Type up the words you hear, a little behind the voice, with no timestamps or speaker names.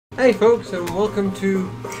Hey folks, and welcome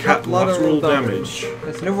to Catlateral damage.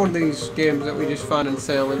 It's another one of these games that we just find and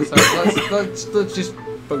sell inside. let's just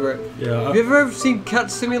bugger it. Yeah. Have you ever seen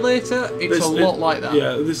Cat Simulator? It's a lot like that.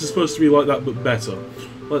 Yeah, this is supposed to be like that, but better.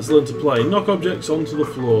 Let's learn to play. Knock objects onto the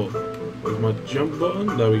floor. Where's my jump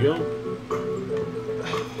button? There we go.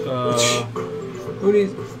 Who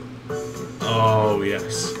needs? Oh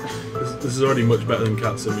yes. This is already much better than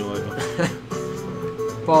Cat Simulator.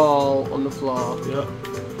 Ball on the floor. Yeah.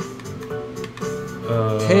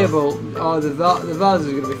 Table. Oh, the vase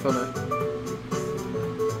is going to be funny.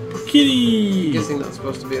 Kitty! I'm guessing that's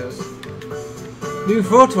supposed to be us. New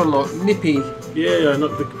photo unlock. Nippy. Yeah, I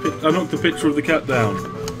knocked the picture of the cat down.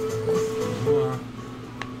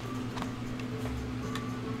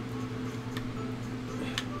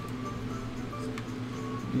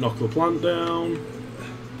 Knock the plant down.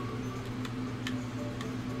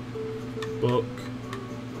 Book.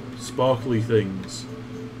 Sparkly things.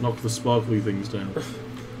 Knock the sparkly things down. I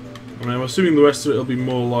mean, I'm assuming the rest of it will be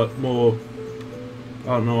more, I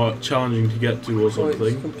don't know, like challenging to get to or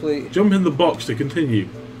something. Complete. Jump in the box to continue.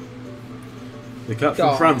 The cat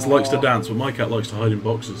from France likes to dance, but my cat likes to hide in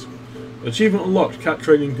boxes. Achievement unlocked. Cat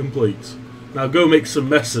training complete. Now go make some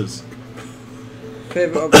messes.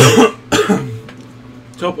 Favourite object.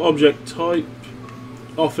 Top object type.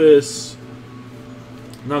 Office.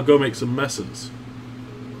 Now go make some messes.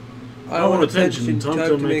 I want attention. Time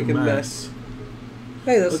to make a mess.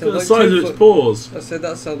 Hey, that Look sounds at the like size of its paws. I said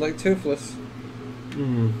that sounds like Toothless.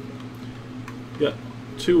 Yeah,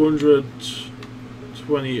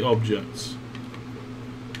 220 objects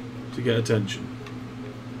to get attention.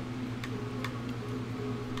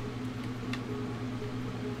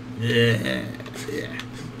 Yeah, yeah.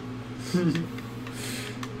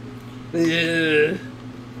 Yeah.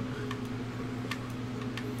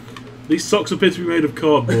 These socks appear to be made of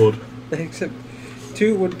cardboard. Except,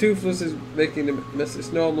 when Toothless is making a mess,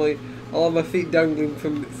 it's normally I'll have my feet dangling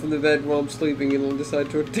from the bed while I'm sleeping, and I'll decide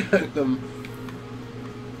to attack them.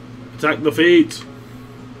 Attack the feet.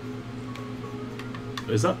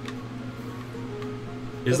 Is that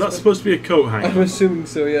supposed to be a coat hanger? I'm assuming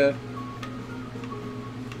so, yeah.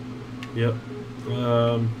 Yep.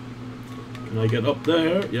 Can I get up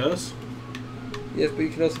there? Yes. Yes, but you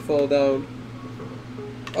can also fall down.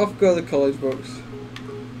 Off go the college books.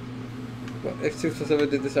 But if Toothless ever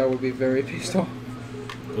did this, I would be very pissed off.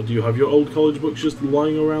 Or do you have your old college books just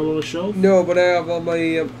lying around on a shelf? No, but I have all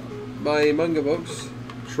my my manga books.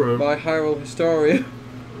 True. My Hyrule Historia.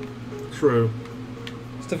 True.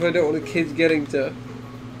 Stuff I don't want the kids getting to.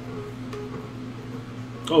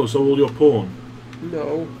 Oh, so all your porn?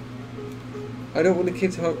 No. I don't want the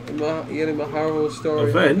kids getting my Hyrule Historia.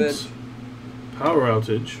 Event? Power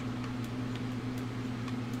outage?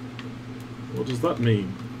 What does that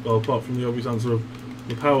mean? Well, apart from the obvious answer of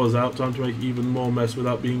the power's out, time to make even more mess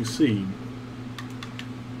without being seen.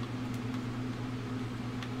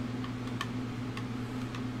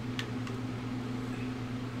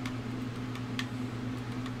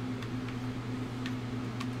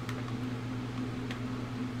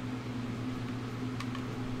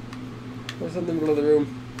 What's in the middle of the room?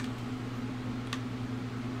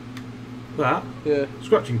 That? Yeah.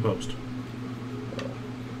 Scratching post.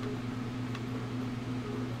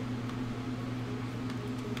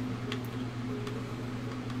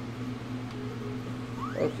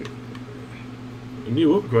 Okay. A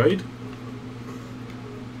new upgrade.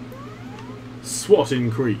 SWAT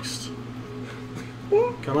increased.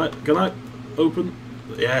 Can I open?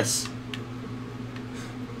 Yes.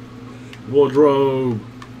 Wardrobe.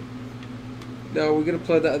 No, we're gonna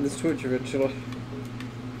play that in this Twitch eventually.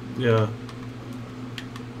 Yeah.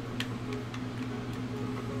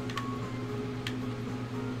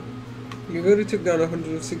 You already took down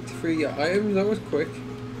 163 items. That was quick.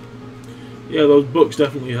 Yeah, those books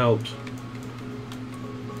definitely helped.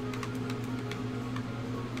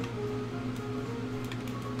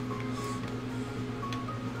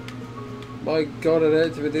 My God, I'd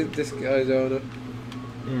hate to be this guy's owner.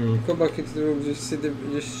 Mm. Come back into the room, just sit there,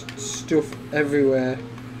 just stuff everywhere.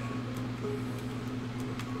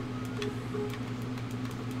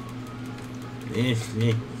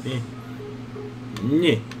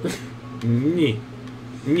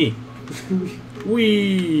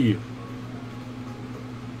 Wee.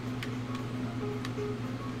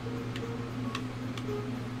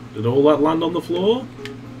 Did all that land on the floor?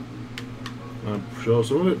 I'm sure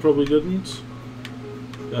some of it probably didn't.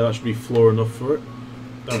 Yeah, that should be floor enough for it.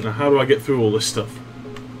 Don't know, how do I get through all this stuff?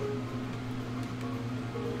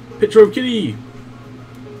 Picture of Kitty!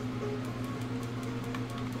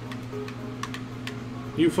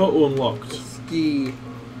 New photo unlocked. Ski.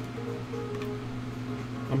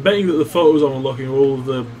 I'm betting that the photos I'm unlocking are all of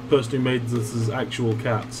the person who made this as actual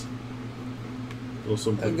cats. Or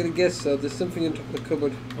something. I'm gonna guess so. There's something on top of the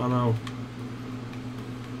cupboard. I know.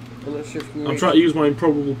 I'm not sure if you can I'm reach trying to use my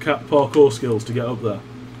improbable cat parkour skills to get up there.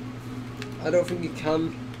 I don't think you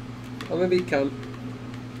can. Or maybe you can.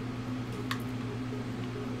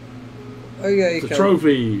 Oh yeah, you It's a can.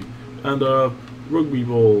 trophy and a rugby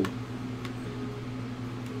ball.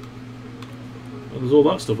 And there's all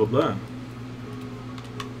that stuff up there.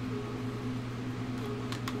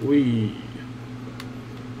 Wee.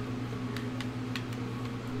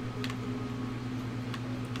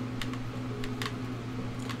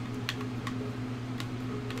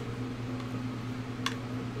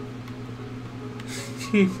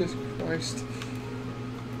 Jesus Christ.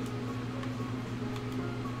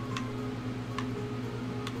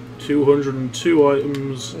 $202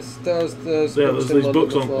 items. There's Yeah, there's these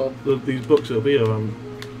books the on floor. these books up here.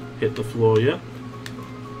 Hit the floor, yeah.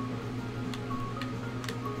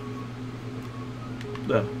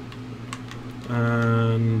 There.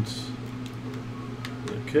 And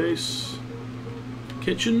in a case,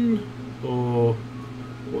 kitchen or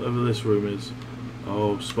whatever this room is.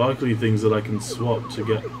 Oh, sparkly things that I can swap to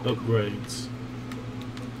get upgrades.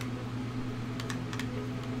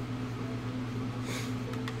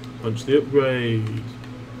 Punch the upgrade.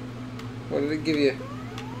 What did it give you?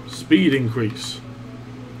 Speed increase.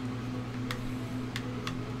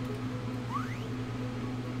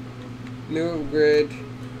 New upgrade.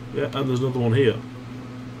 Yeah, and there's another one here.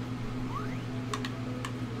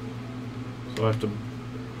 So I have to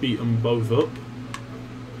beat them both up.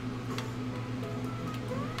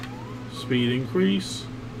 Speed increase.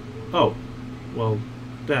 Oh, well,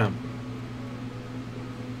 damn.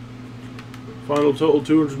 Final total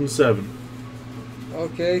 207.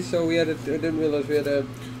 Okay, so we had a. I didn't realise we had a.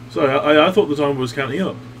 Sorry, I thought the timer was counting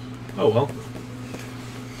up. Oh well.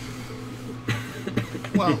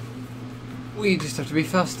 Well, we just have to be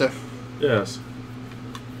faster. Yes.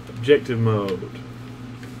 Objective mode.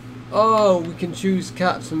 Oh, we can choose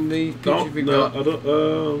cats from the picture No, we no, got. I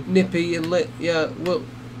don't. Nippy and lit. Yeah, well.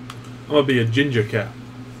 I'm gonna be a ginger cat.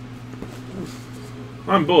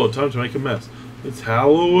 I'm bored. Time to make a mess. It's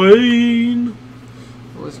Halloween.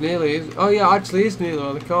 Well, it's nearly. Oh yeah, actually, it's nearly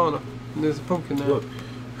on the corner. And there's a pumpkin there. Look,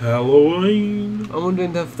 Halloween. I'm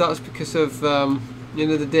wondering if that's because of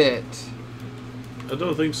the date. I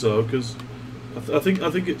don't think so, because I think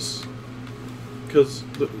it's because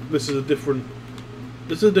this is a different.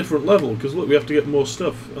 This is a different level. Because look, we have to get more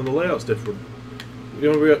stuff, and the layout's different.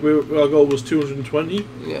 You know, our goal was 220.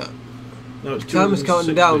 Yeah. Now it's 260. Time is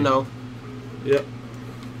counting down now. Yep.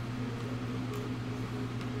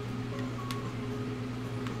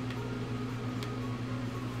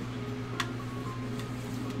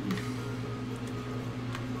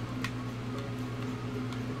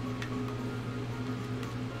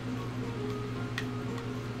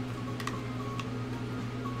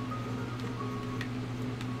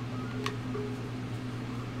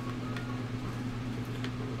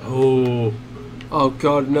 Oh. Oh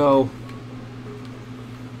God, no.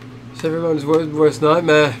 It's everyone's worst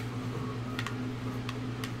nightmare.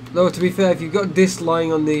 Though, to be fair, if you've got disc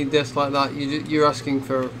lying on the desk like that, you're asking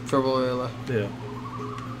for trouble, really. Yeah.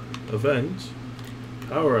 Event.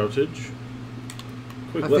 Power outage.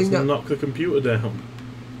 Quick, I let's think that- knock the computer down.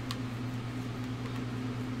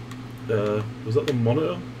 Was that the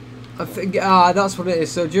monitor? I think that's what it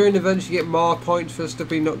is. So during events, you get more points for stuff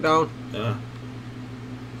being knocked down. Ah.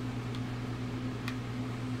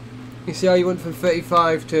 You see how you went from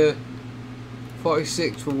 35 to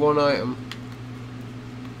 46 for one item.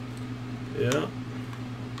 Yeah.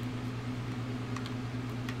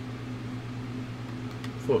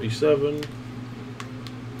 47.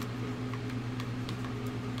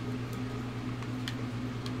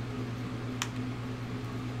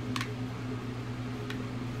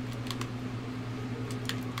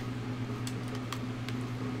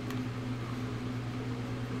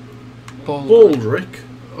 Baldric?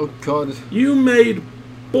 Oh God. You made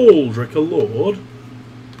Baldric a lord?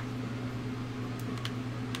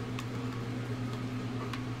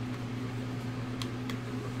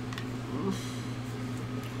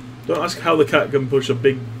 Don't ask how the cat can push a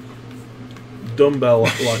big dumbbell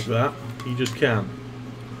like that. He just can.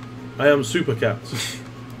 I am Super Cat.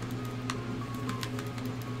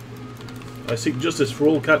 I seek justice for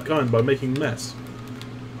all cat kind by making mess.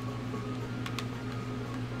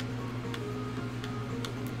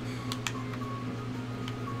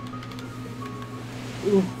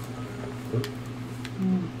 Ooh.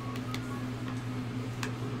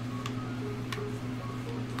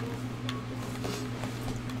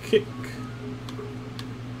 Kick.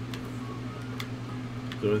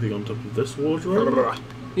 Is there anything on top of this wardrobe?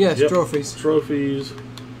 Yes, Yep. trophies. Trophies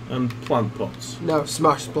and plant pots. No,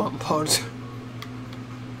 smashed plant pods.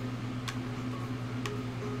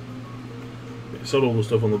 It's all the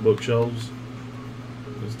stuff on the bookshelves.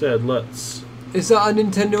 Instead, let's... Is that a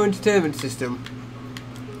Nintendo Entertainment System?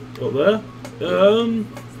 Up there?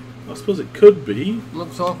 I suppose it could be.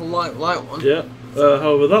 Looks awful light one. Yeah.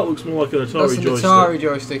 However, that looks more like an Atari That's an joystick. Atari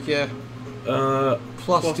joystick, yeah.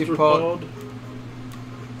 Plastipod.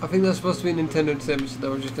 I think that's supposed to be a Nintendo Entertainment System. That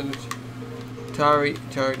was just an Atari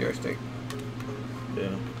joystick.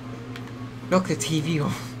 Yeah. Knock the TV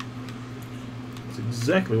off. That's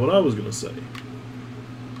exactly what I was going to say.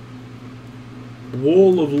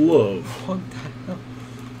 Wall of Love. What the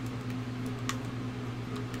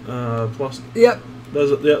hell? Plastic. Yep.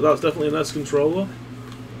 Yeah, that's definitely an S controller.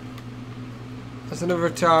 That's another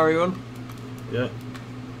Atari one. Yeah.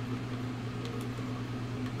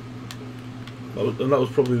 That was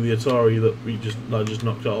probably the Atari that I just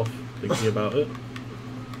knocked off, thinking about it.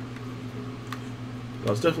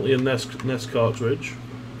 That's definitely a NES cartridge.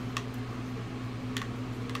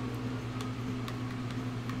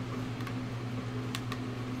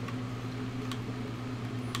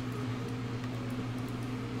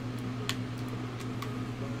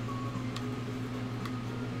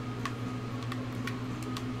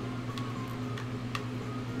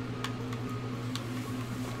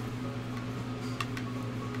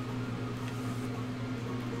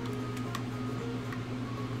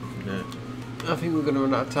 I think we're going to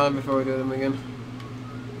run out of time before we do them again.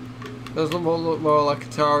 Those look more like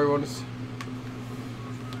Atari ones.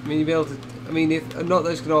 I mean, you'll be able to. I mean, if not,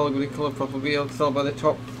 those can all be coloured properly. Be able to tell by the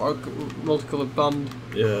top multicoloured band.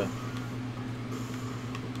 Yeah.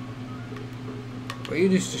 But you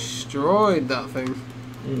just destroyed that thing.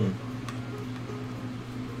 Mm.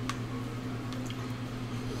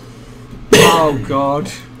 Oh God.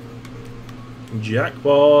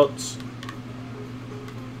 Jackpots.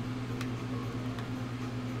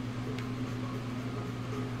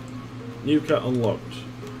 New cat unlocked.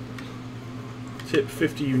 Tip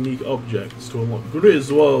 50 unique objects to unlock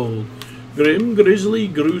Griswold. Grim, grisly,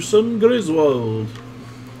 gruesome Griswold.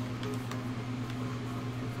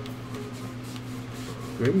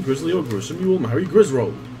 Grim, grisly or gruesome, you will marry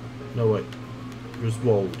Griswold. No, wait.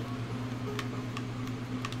 Griswold.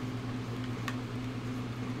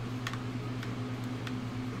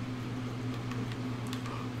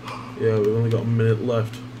 Yeah, we've only got a minute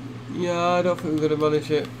left. Yeah, I don't think we're going to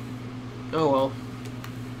manage it. Oh well.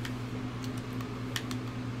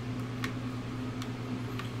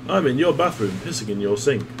 I'm in your bathroom, pissing in your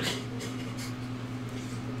sink.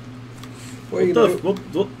 What are you doing? What?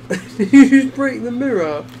 Did you just break the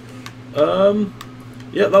mirror?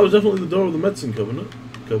 Yeah, that was definitely the door of the medicine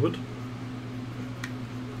cupboard.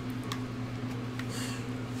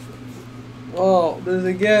 Oh, there's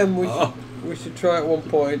a game we should try at one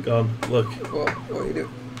point. Go on, look. What are you doing?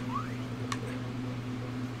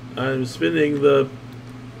 I'm spinning the...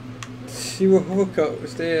 You were hook up,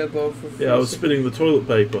 stay above. Yeah, I was spinning the toilet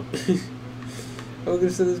paper. I was going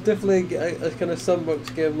to say, there's definitely a kind of sandbox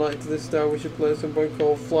game like to this style we should play, something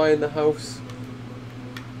called Fly in the House.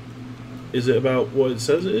 Is it about what it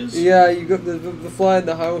says it is? Yeah, you got the fly in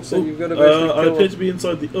the house, and you've got to basically I kill appear to be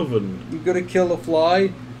inside the oven. You've got to kill a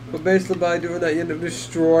fly, but basically by doing that you end up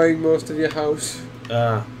destroying most of your house.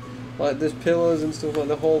 Ah. Like there's pillars and stuff, like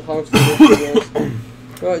the whole house is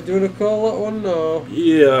Right, do you want to call that one, or...?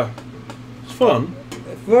 Yeah. It's fun.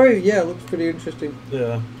 Yeah, it looks pretty interesting.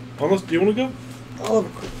 Yeah. Unless, do you want to go? I'll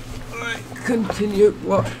have a quick... Alright, continue.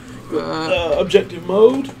 What? Objective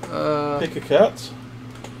mode. Pick a cat.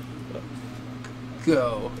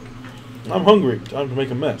 Go. I'm hungry. Time to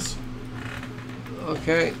make a mess.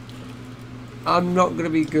 Okay. I'm not going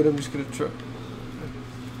to be good, I'm just going to try.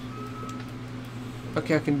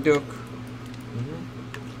 Okay, I can duck.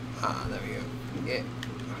 Ah, there we go. Yeah.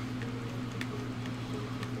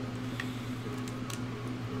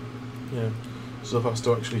 Yeah. Stuff has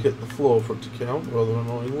to actually hit the floor for it to count, rather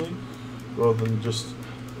annoyingly. Rather than just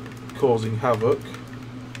causing havoc.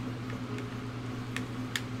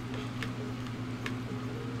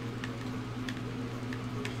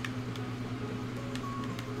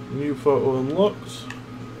 New photo unlocked.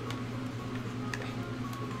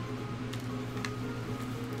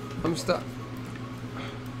 I'm stuck.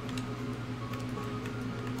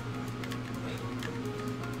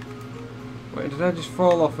 Wait, did I just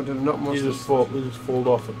fall off or did I knock most You of just fall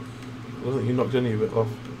off. I don't think you knocked any of it off.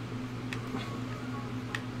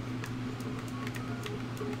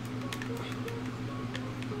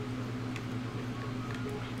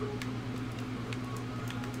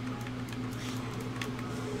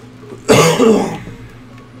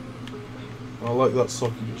 like that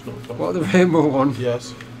sock you just knocked off. What, the rainbow one?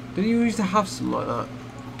 Yes. Did you used to have something like that?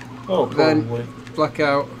 Oh, Then probably.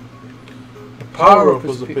 blackout. A power-up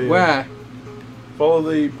has appeared. Where? Follow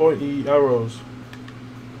the pointy arrows.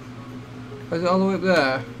 Is it all the way up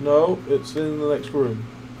there? No, it's in the next room.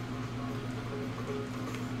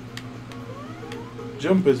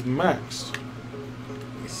 Jump is maxed.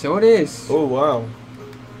 So it is. Oh wow.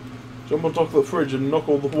 Jump on top of the fridge and knock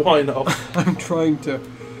all the wine off. I'm trying to.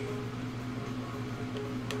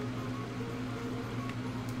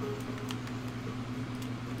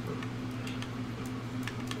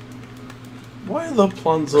 Why are the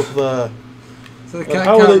plants up there? So the cat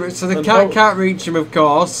can't. So the cat can't reach him, of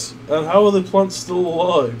course. And how are the plants still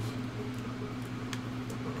alive?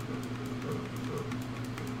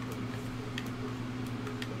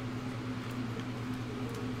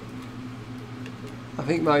 I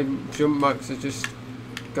think my jump max has just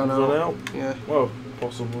gone out. Yeah. Well,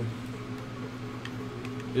 possibly.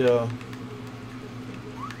 Yeah.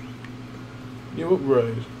 New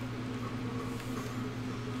upgrade.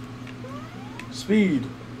 Speed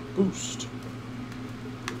boost.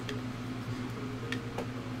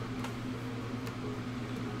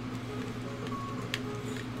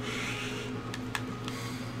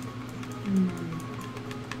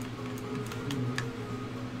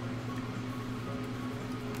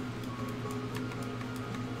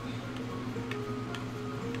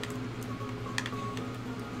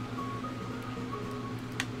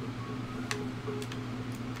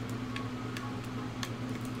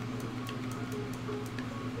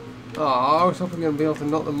 Oh, I was hoping I'd be able to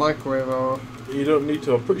knock the microwave off. You don't need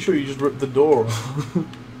to. I'm pretty sure you just ripped the door off.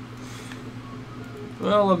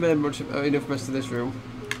 Well, I've made enough mess of this room.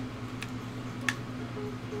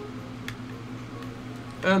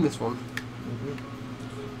 And this one.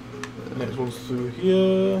 Next one's through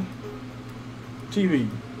here. TV.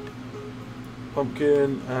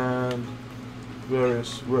 Pumpkin and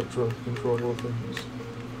various retro controller things.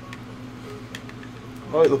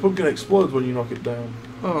 Alright, the pumpkin explodes when you knock it down.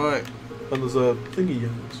 Alright. And there's a thingy in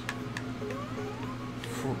it.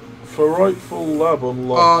 For rightful lab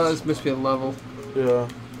unlocked. Oh, that must be a level. Yeah.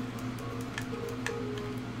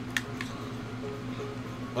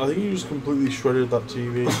 I think you just completely shredded that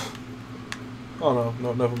TV. Oh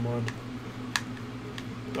no, never mind.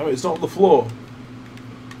 I mean, it's not on the floor.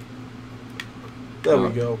 There we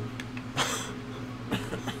go.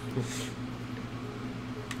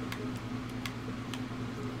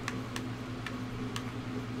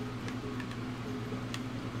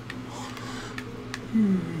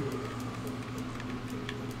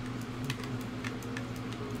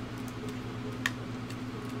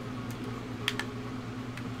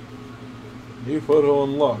 New photo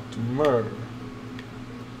unlocked. Mer.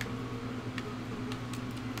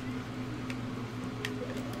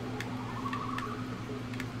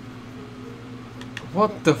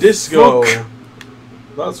 What the disco? fuck?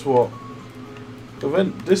 That's what.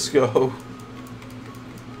 Event disco.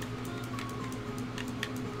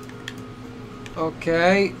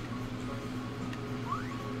 Okay.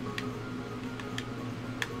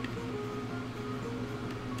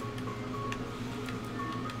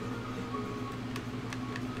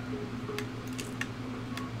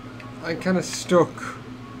 I'm kind of stuck.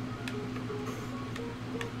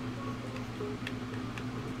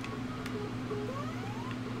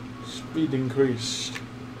 Speed increased.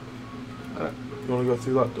 You want to go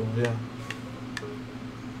through that door? Yeah.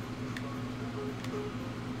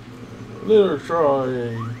 Little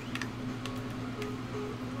try.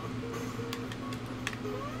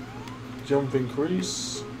 Jump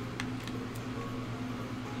increase.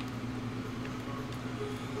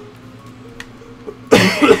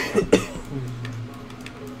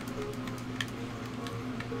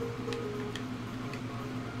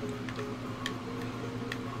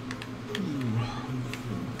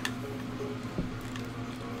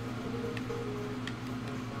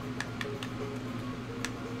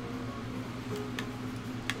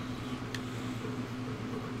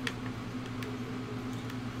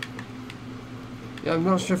 Yeah, I'm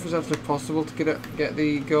not sure if it's actually possible to get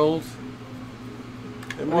the gold.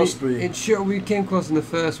 It must be. It sure we came close in the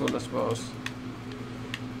first one, I suppose.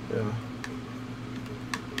 Yeah.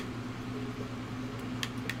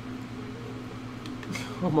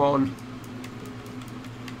 Come on.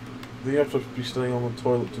 I think you have to be staying on the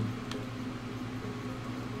toilet to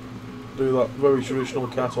do that very traditional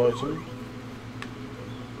cat item.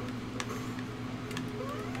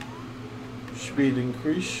 Speed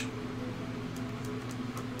increase.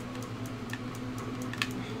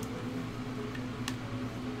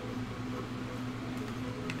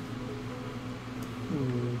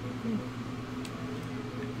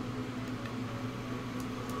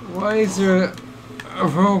 Why is there a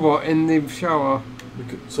robot in the shower?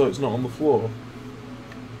 So it's not on the floor.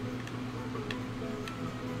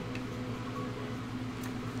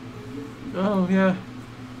 Oh yeah.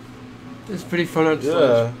 It's pretty fun actually.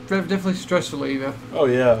 Yeah. It's definitely stress reliever. Oh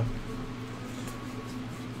yeah.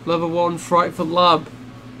 Level 1 Frightful Lab.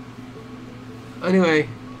 Anyway.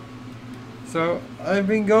 So I've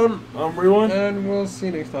been gone I'm Rewind. and we'll see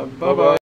you next time. Bye Bye-bye. bye.